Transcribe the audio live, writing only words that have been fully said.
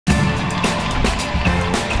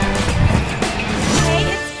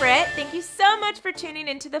you so much for tuning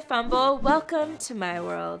into the Fumble. Welcome to my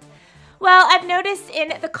world. Well, I've noticed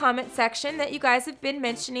in the comment section that you guys have been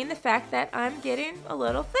mentioning the fact that I'm getting a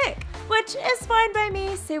little thick, which is fine by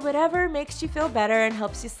me. Say whatever makes you feel better and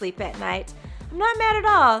helps you sleep at night. I'm not mad at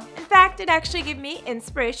all. In fact, it actually gave me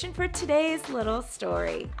inspiration for today's little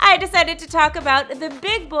story. I decided to talk about the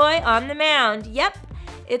big boy on the mound. Yep,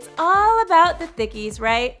 it's all about the thickies,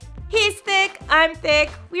 right? He's thick, I'm thick,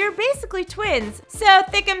 we are basically twins. So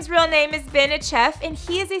Thickum's real name is Ancheff, and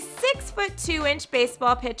he is a 6'2"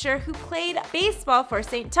 baseball pitcher who played baseball for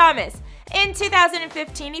St. Thomas. In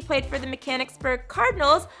 2015, he played for the Mechanicsburg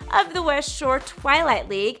Cardinals of the West Shore Twilight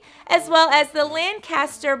League, as well as the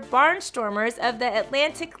Lancaster Barnstormers of the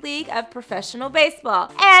Atlantic League of Professional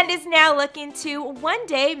Baseball, and is now looking to one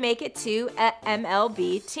day make it to an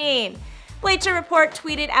MLB team. Bleacher Report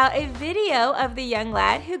tweeted out a video of the young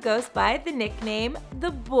lad who goes by the nickname The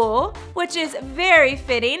Bull, which is very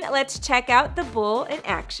fitting. Let's check out the Bull in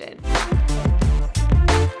action.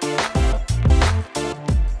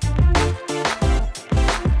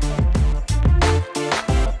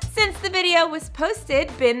 Since the video was posted,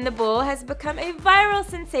 Ben the Bull has become a viral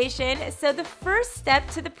sensation, so the first step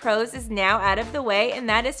to the pros is now out of the way, and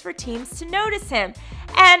that is for teams to notice him.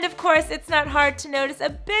 And of course, it's not hard to notice a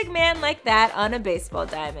big man like that on a baseball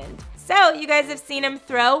diamond. So, you guys have seen him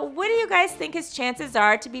throw. What do you guys think his chances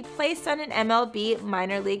are to be placed on an MLB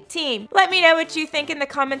minor league team? Let me know what you think in the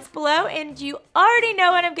comments below, and you already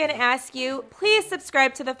know what I'm going to ask you. Please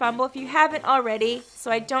subscribe to The Fumble if you haven't already,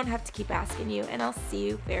 so I don't have to keep asking you, and I'll see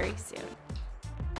you very soon.